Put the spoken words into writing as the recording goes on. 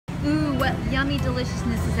what yummy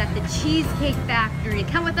deliciousness is at the Cheesecake Factory.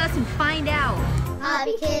 Come with us and find out.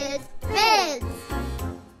 HobbyKidsVids.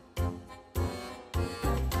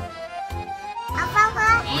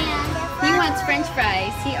 He wants French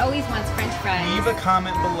fries. He always wants French fries. Leave a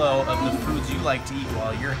comment below of the foods you like to eat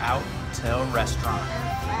while you're out to a restaurant.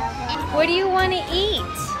 What do you want to eat?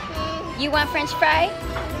 You want French fry?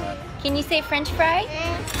 Can you say French fry?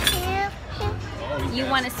 You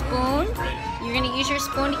want a spoon? You're gonna use your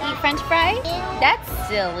spoon to eat French fry? That's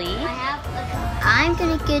silly. I'm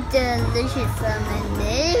gonna get delicious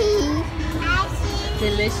lemonade.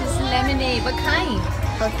 Delicious lemonade. What kind?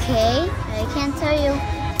 Okay, I can't tell you.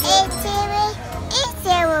 It's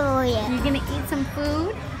You're gonna eat some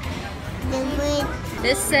food?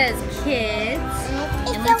 This says kids.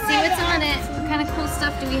 And let's see what's on it. What kind of cool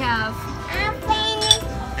stuff do we have?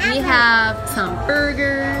 We have some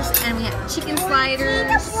burgers, and we have chicken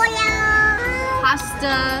sliders,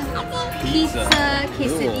 pasta, pizza,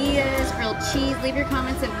 quesadillas, grilled cheese. Leave your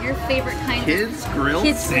comments of your favorite kind Kids of grilled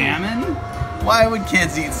kids salmon? Why would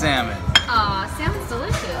kids eat salmon? Aw, salmon's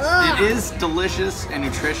delicious. It is delicious and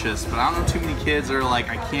nutritious, but I don't know too many kids are like,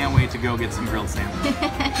 I can't wait to go get some grilled salmon.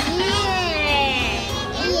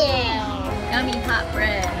 Yummy hot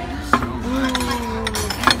bread.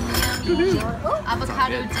 Yummy.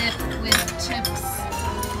 Avocado dip with chips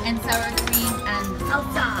and sour cream and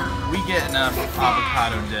salsa. We get enough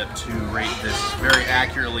avocado dip to rate this very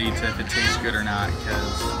accurately to if it tastes good or not,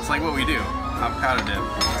 because it's like what we do. Avocado dip.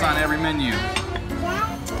 It's on every menu.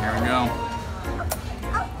 Here we go.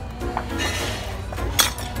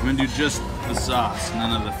 I'm gonna do just the sauce,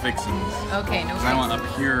 none of the fixings. Okay, no fixings. I want a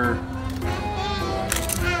pure.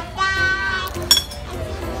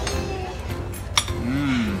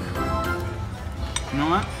 You know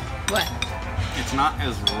what? What? It's not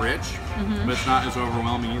as rich, but it's not as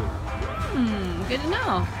overwhelming either. Good to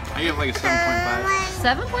know. I give it like a 7.5.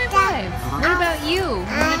 7.5. What about you? You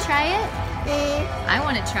want to try it? I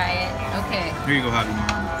want to try it. Okay. Here you go, Hobby.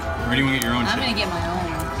 Or do you want to get your own I'm chip? going to get my own.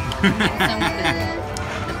 I'm gonna get some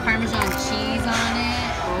with the Parmesan cheese on it.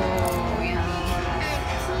 Oh, yummy.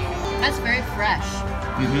 That's very fresh.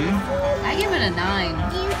 I give it a 9.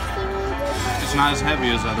 It's not as heavy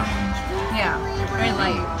as other ones. Yeah, very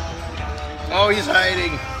light. Oh, he's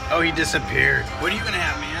hiding. Oh, he disappeared. What are you going to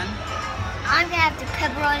have, man? I'm gonna have the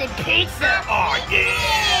pepperoni pizza. Oh,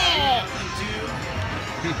 yeah.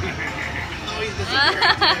 Oh, he's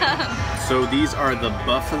disappeared. So these are the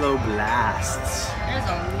Buffalo Blasts. There's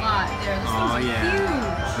a lot there. This Oh, thing's yeah.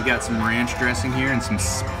 huge. We got some ranch dressing here and some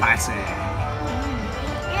spicy.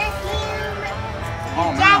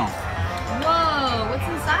 Oh, wow. Whoa, what's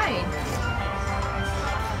inside?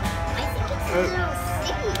 I think it's a little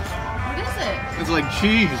sticky. What is it? It's like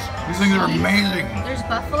cheese. These things are amazing. There's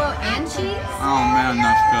buffalo and cheese? Oh, man,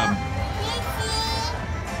 that's good.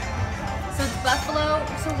 So it's buffalo,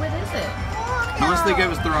 so what is it? Unless they gave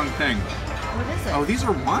us the wrong thing. What is it? Oh, these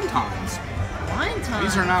are wontons. Wonton.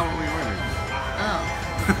 These are not what we ordered. Oh.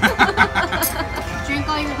 Drink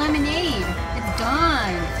all your lemonade. It's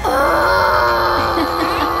gone.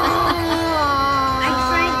 I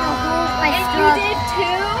drank the whole And you did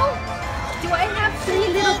too? Do I have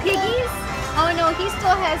 3 little piggies? Oh no, he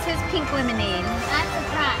still has his pink lemonade. That's a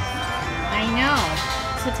prize. I know.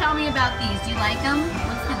 So tell me about these. Do you like them?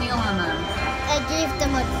 What's the deal on them? I gave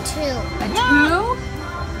them a 2. A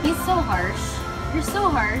 2? He's so harsh. You're so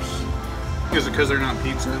harsh. Is it because they're not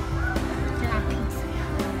pizza?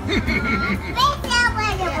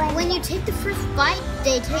 When you take the first bite,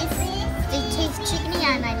 they taste chickeny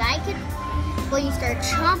and I like it. When you start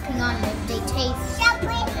chomping on it, they taste.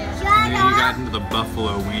 And then you got into the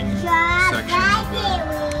buffalo wing section of the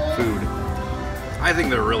food. I think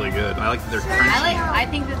they're really good. I like that they're crunchy. I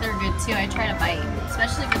think that they're good too. I try to bite,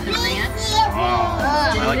 especially with the ranch.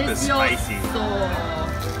 Oh, I like the spicy.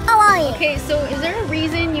 How are you? Okay, so is there a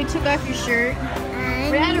reason you took off your shirt?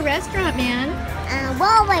 We're at a restaurant, man.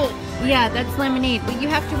 Well, wait. Yeah, that's lemonade, but you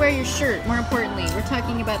have to wear your shirt. More importantly, we're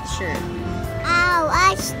talking about the shirt. Ow,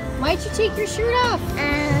 Why'd you take your shirt off?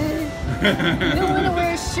 You don't want to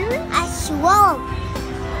wear a shirt? I swallowed.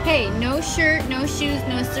 Hey, no shirt, no shoes,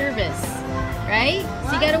 no service. Right?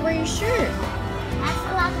 So you gotta wear your shirt. That's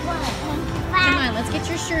a lot of work. Come on, let's get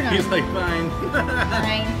your shirt on. He's like, fine.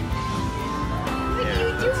 Fine. What are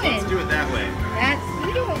you doing? Let's do it that way. That's,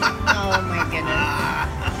 you don't, oh my goodness.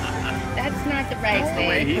 That's not the right That's the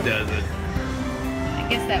way he does it. I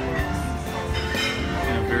guess that works.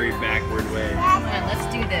 In a very backward way. Come on, let's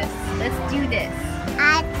do this. Let's do this.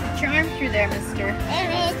 Put your arm through there, mister.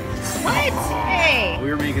 What? Hey. We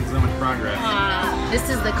were making so much progress. This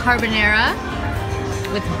is the carbonara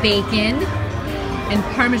with bacon and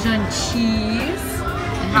Parmesan cheese.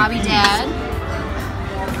 And Hobby Dad.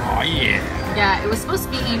 Oh yeah. Yeah, it was supposed to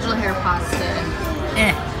be angel hair pasta.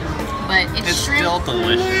 But it's shrimp. Still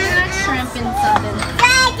delicious. Yeah, shrimp and something.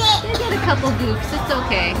 They get a couple goofs. It's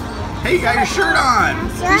okay. Hey, you got your shirt on.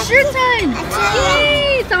 Your shirt's on.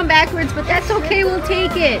 Yay! It's on backwards, but that's okay. We'll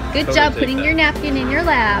take it. Good Totally job take putting that. your napkin in your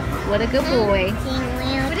lap. What a good boy.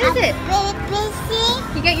 What is it?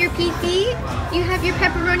 You got your PC? You have your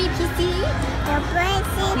pepperoni PC?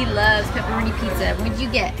 He loves pepperoni pizza. What'd you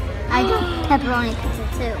get? I got pepperoni pizza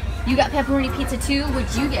too. You got pepperoni pizza too?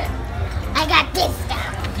 What'd you get? I got this stuff.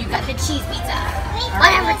 You got the cheese pizza.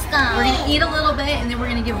 Whatever it's called. We're gonna eat a little bit and then we're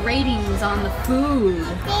gonna give ratings on the food.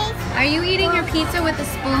 Are you eating your pizza with a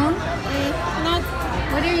spoon?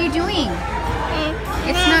 What are you doing?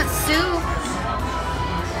 It's not soup.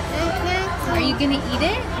 Are you gonna eat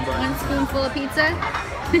it? One spoonful of pizza?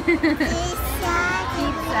 Pizza.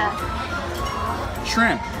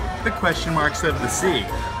 Shrimp. The question marks of the sea.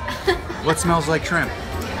 What smells like shrimp?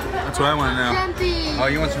 That's what I want to know. Shrimpy. Oh,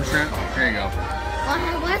 you want some shrimp? Here you go.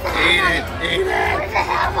 What's the Eat half on it. it? Eat it. What's the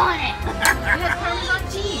half on it? It has Parmesan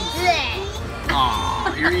cheese. Blech.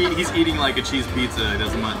 Aw, he's eating like a cheese pizza. He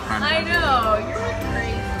doesn't want Parmesan. I know, you're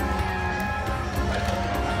crazy.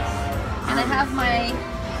 And I have my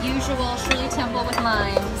usual Shirley Temple with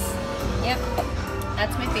limes. Yep,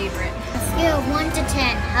 that's my favorite. A scale of 1 to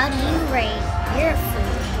 10, how do you rate your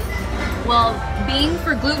food? Well, being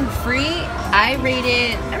for gluten-free, I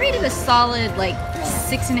rated a solid like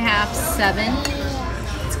 6.5, 7.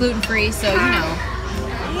 It's gluten-free, so you know.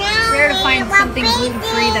 It's rare to find something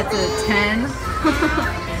gluten-free that's a 10.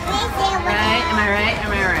 Right? Am I right?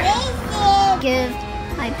 Am I right? Give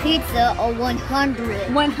my pizza a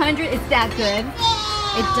 100. 100? It's that good?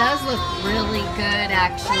 It does look really good,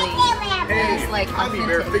 actually. It's like Hobby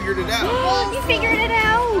Bear authentic. figured it out. You figured it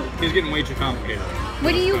out. He's getting way too complicated.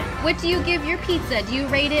 What do you give your pizza? Do you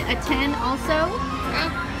rate it a 10 also?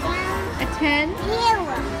 A 10?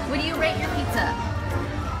 What do you rate your pizza?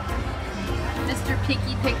 Mr.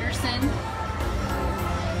 Picky Pickerson?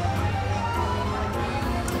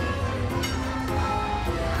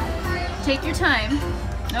 Take your time.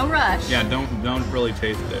 No rush. Yeah, don't really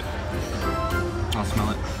taste it. I'll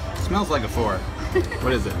smell it. It smells like a 4.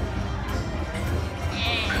 What is it?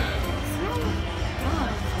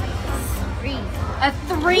 3. A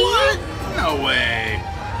 3? No way.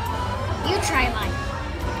 You try mine.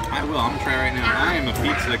 I will. I'm gonna try right now. I am a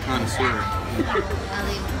pizza connoisseur. I'll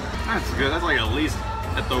leave. That's good. That's like at least,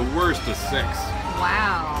 at the worst, a 6.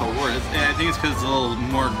 Wow. The worst. I think it's because it's a little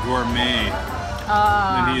more gourmet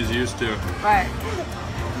than he's used to. Right.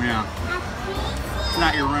 Yeah. It's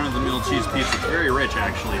not your run-of-the-mill cheese pizza. It's very rich,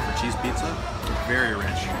 actually, for cheese pizza. It's very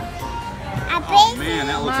rich. Oh man,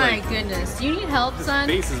 that looks My like goodness. Do you need help, his son?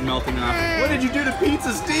 face is melting off. What did you do to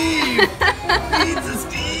Pizza Steve? Pizza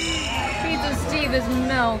Steve! Pizza Steve is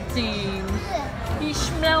melting. He's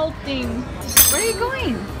smelting. Where are you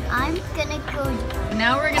going? I'm gonna go.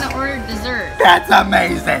 Now we're gonna order dessert. That's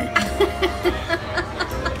amazing!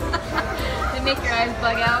 They make your eyes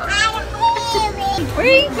bug out. Where are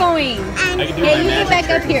you going? I can do Hey, my you get magic back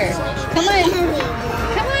up trick. here. Come on.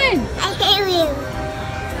 Come on.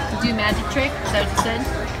 Do a magic trick? Is that what you said?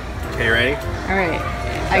 Okay, ready? Alright.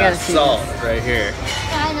 I gotta see salt this. right here.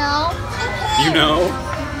 I know. You know?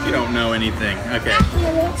 You don't know anything. Okay.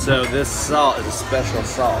 So this salt is a special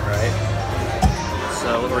salt, right?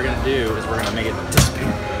 So what we're gonna do is we're gonna make it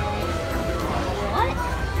disappear. What?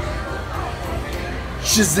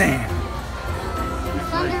 Shazam!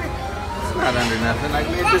 It's under. It's not under nothing. I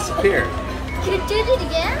made it disappear. You did it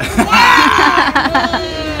again?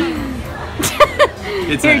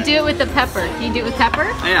 It's Here, do it with the pepper. Can you do it with pepper?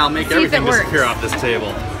 Yeah, I'll make See if it everything works. disappear off this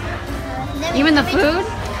table. Even the food?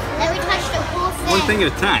 Let me touch the whole thing. One thing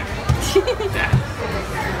at a time. Yeah.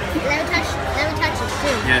 Let me touch it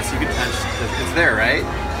too. Yes, you can touch. It's there, right?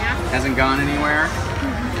 Yeah. Hasn't gone anywhere?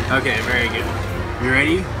 Okay, very good. You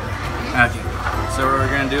ready? Okay. So what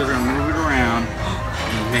we're going to do is we're going to move it around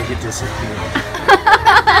and make it disappear.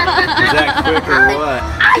 Is that quick or what?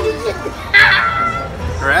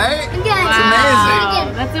 Right?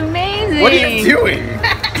 Wow, that's amazing. What are you doing?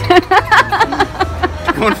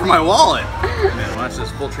 Going for my wallet. Man, watch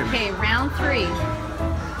this full treatment. Okay, round 3.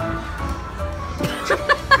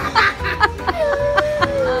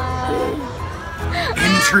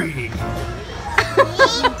 Intrigue.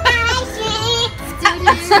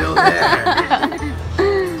 It's Still there.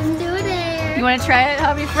 still there. You want to try it,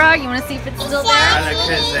 Hobby Frog? You want to see if it's still there?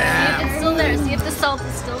 See if Alakazam. it's still there. See if the salt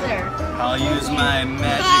is still there. I'll use my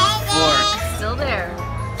magic fork Still there.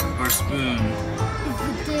 or spoon.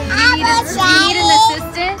 need an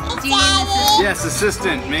assistant? Do you need an assistant? Yes,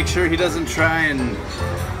 assistant. Make sure he doesn't try and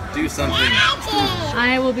do something.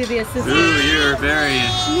 I will be the assistant. Ooh, you're very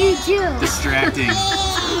Me too. distracting.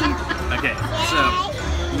 Okay, so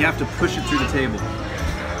you have to push it through the table.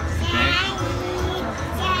 Okay?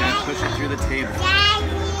 You gotta push it through the table.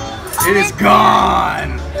 It is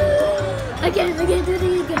gone! Again, do it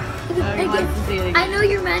again. I know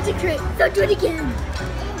your magic trick, so do it again.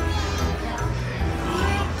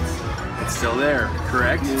 It's still there,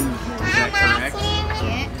 correct? Is that correct?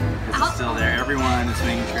 It's still there. Everyone is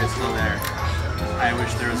making sure it's still there. I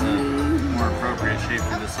wish there was a more appropriate shape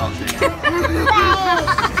for the salt shaker.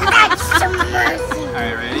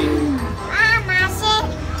 Alright, ready?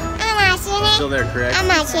 Still there, correct? Trying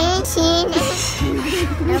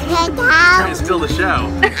to steal the show.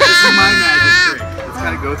 This is my magic trick. It's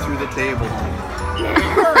gotta go through the table.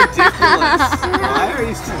 You're ridiculous. Why are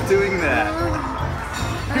you still doing that?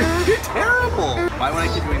 You're terrible. Why would I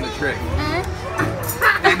keep doing the trick?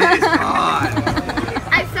 And it is gone.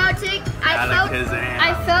 I felt it.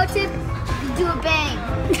 I felt it do a bang.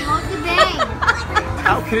 Not the bang.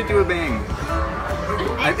 How could it do a bang?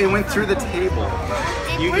 It went through the table.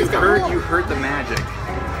 You heard the magic.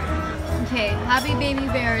 Okay, Hobby Baby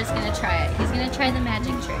Bear is gonna try it. He's gonna try the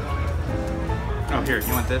magic trick. Oh, here,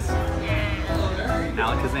 you want this?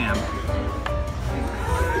 Alakazam.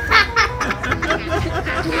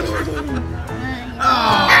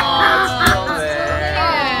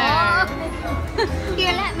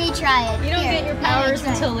 Here, let me try it. You don't get your powers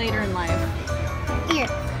until later in life. Here,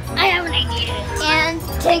 I have an idea. And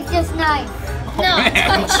take this knife. Oh, No.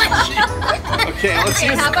 Okay, let's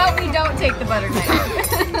use. How about we don't take the butter knife?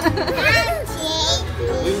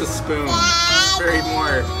 Use a spoon. It's very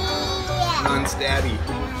more non-stabby.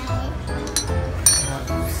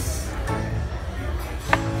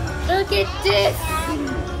 Look at this.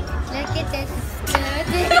 Look at this.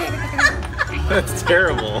 That's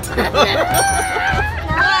terrible.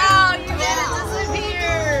 Wow, you made it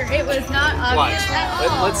disappear. It was not obvious Watch. at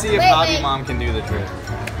all. Let's see if Hobby Mom can do the trick.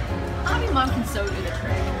 Hobby Mom can so do the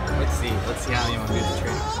trick. Let's see how you want to do the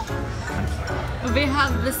trick. We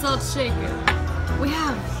have the salt shaker. We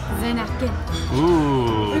have the napkin.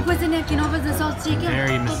 Ooh. We put the napkin over the salt shaker.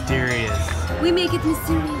 Very mysterious. We make it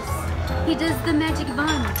mysterious. He does the magic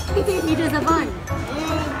one. He does a one.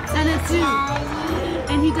 And a two.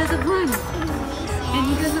 And he does a one. And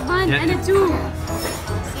he does a one and a two.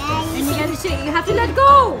 And you gotta shake. You have to let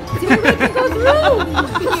go. The only way it can go through.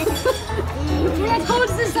 You cannot hold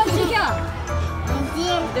the salt shaker.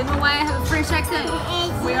 Don't know why I have a French accent.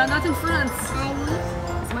 We are not in France.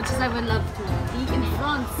 As much as I would love to be in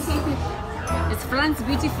France. Is France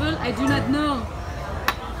beautiful? I do not know.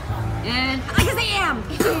 And because I am.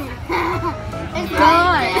 It's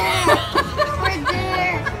gone. Right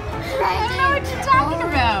there. I don't know what you're talking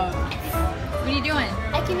about. What are you doing?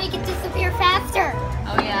 I can make it disappear faster.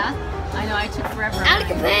 Oh yeah? I know, I took forever.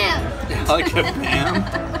 Alakabam. Alakabam?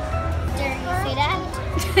 Dare you say that?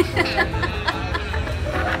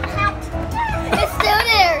 It's still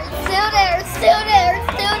there. It's still there. It's still there.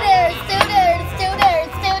 It's still there. It's still there. It's still there.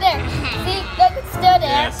 It's still there. See? Look, it's still there.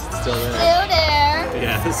 Yes, it's still there. Still there.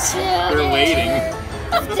 Yes, Still we're there. waiting.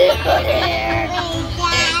 Still there.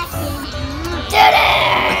 Still there.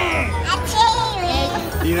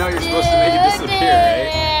 You know you're supposed to make it disappear, right?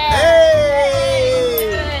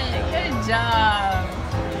 Good job.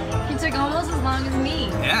 You took almost as long as me.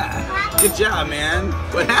 Yeah. Good job, man.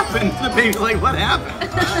 What happened? The baby's like, what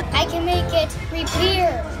happened? I can make it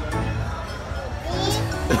repair.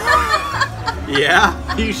 Yeah,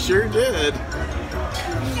 you sure did.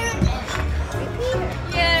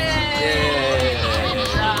 Yay! Good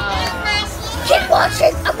job. Keep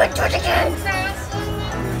watching. I'm gonna do it again.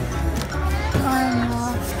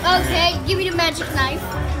 Okay, give me the magic knife.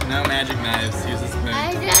 No magic knives. Use a spoon.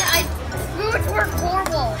 Spoons work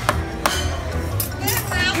horrible.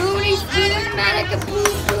 Spoony spoon, magic spoon,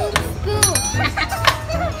 spoon, spoon.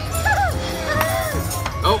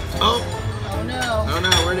 Oh, Oh no. oh no,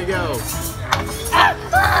 where'd it go?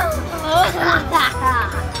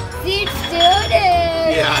 See, it's still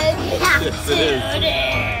there. Yeah, yes, it is.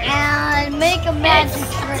 And make a magic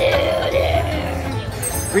trick.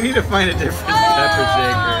 We need to find a different pepper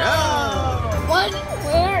shaker. Oh. One,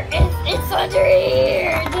 where is it's under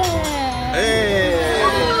here? Hey.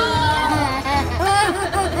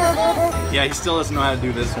 Yeah, he still doesn't know how to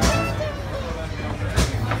do this one.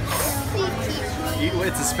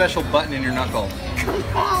 It's a special button in your knuckle. It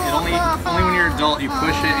only when you're an adult you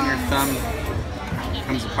push it and your thumb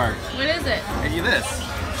comes apart. What is it? Hey, you this.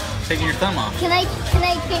 taking your thumb off. Can you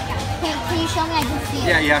show me? I can see it.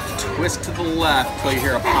 Yeah, you have to twist to the left till you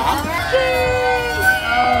hear a pop. Oh,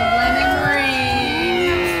 lemon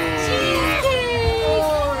meringue. Cheesecake.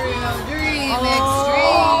 Oreo Dream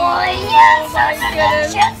Extreme. Oh, yes, so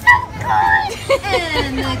delicious, so good.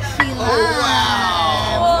 And the key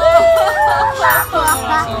lime. That's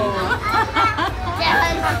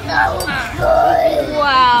so good.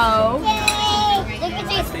 Wow. Look at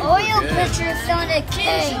these Oreo pictures on the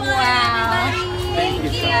cake. Wow. Thank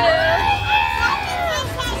you.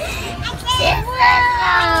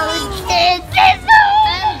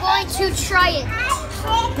 I'm going to try it.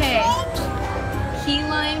 Okay. Key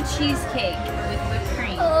lime cheesecake with whipped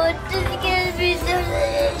cream. Oh, this is gonna be so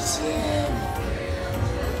delicious.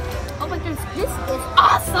 Oh my goodness, this is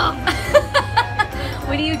awesome.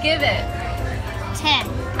 What do you give it? 10.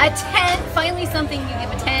 A 10? Finally something you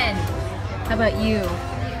give a 10. How about you?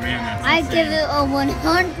 Man, that's I insane. give it a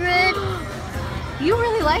 100. You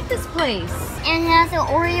really like this place. And it has an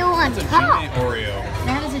Oreo on It's a top. giant Oreo.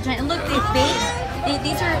 That is a giant. Look, they bake.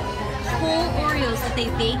 These are whole Oreos that they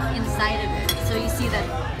bake inside of it. So you see the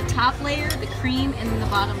top layer, the cream, and then the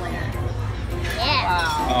bottom layer. Yeah.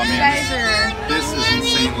 Wow. Oh, You man. guys are. This is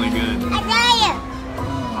insanely good.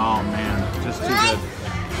 Oh man, just too good.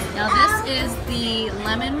 Now this is the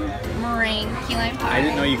lemon meringue key lime pie. I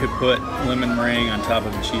didn't know you could put lemon meringue on top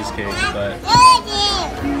of a cheesecake, but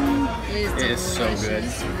It is so good.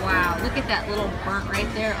 delicious. Wow, look at that little burnt right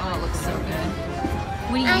there. Oh, it looks so good.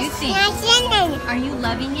 What do you think? Are you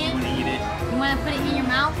loving it? eat it. You want to put it in your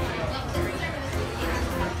mouth?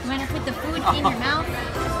 You want to put the food in your mouth?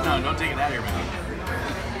 No, don't take it out of your mouth.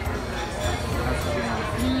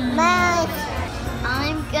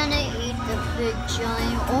 I'm gonna eat the big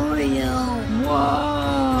giant Oreo.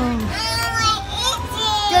 Whoa!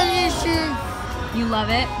 Delicious. You love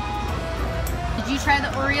it? Did you try the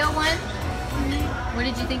Oreo one? What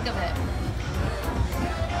did you think of it?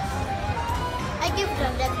 I give it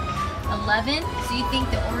 11. 11? So you think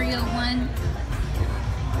the Oreo one,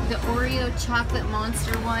 the Oreo chocolate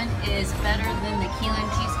monster one is better than the key lime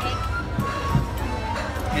cheesecake?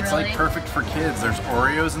 It's Really? like perfect for kids. There's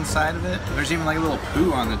Oreos inside of it. There's even like a little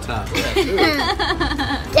poo on the top.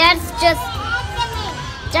 That's just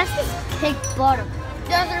cake butter.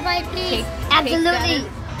 Those are my please. Cake Absolutely.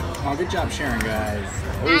 Oh, good job sharing, guys.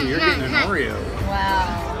 Oh, you're getting an Oreo.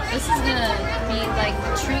 Wow. This is gonna be like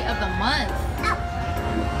the treat of the month.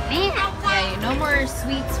 Yeah, no more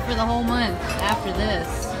sweets for the whole month after this.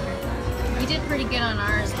 You did pretty good on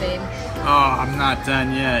ours, babe. Oh, I'm not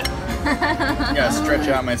done yet. I gotta stretch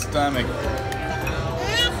out my stomach.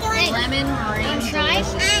 Lemon meringue. Try.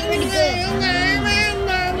 Delicious. Pretty good.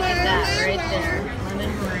 Look at that right there.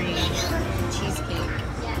 Lemon meringue cheesecake.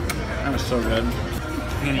 That was so good. You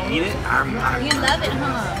gonna eat it? You love it,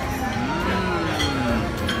 huh?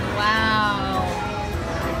 Wow.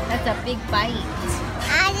 That's a big bite.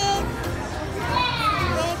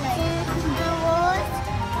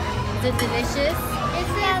 Is it delicious? This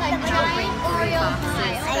is a giant Oreo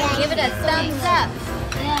pie. Give it a thumbs up.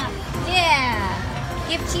 Yeah. Yeah.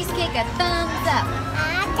 Give cheesecake a thumbs up.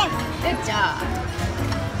 Good job.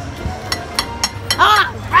 Ah,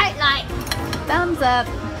 bright light. Thumbs up.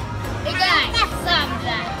 It got thumbs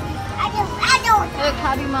up. Look,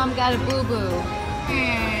 Hobby Mom got a boo-boo.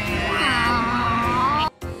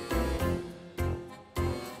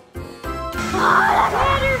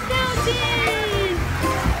 Water fountain!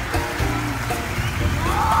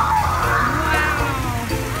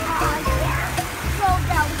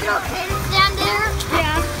 Okay to stand there?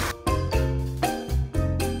 Yeah.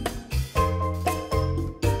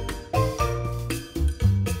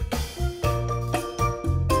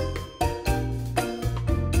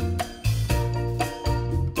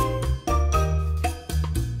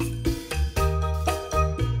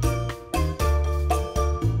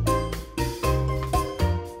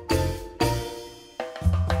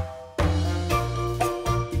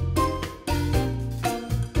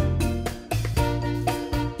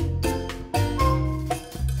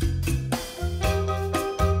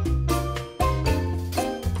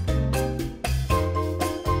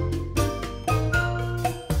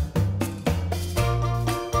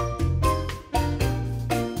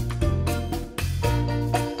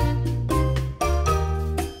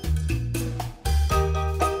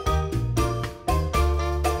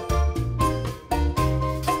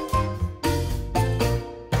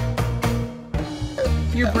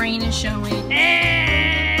 Your brain is showing.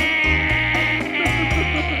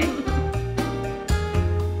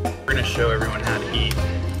 We're gonna show everyone how to eat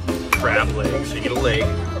crab legs. So you get a leg.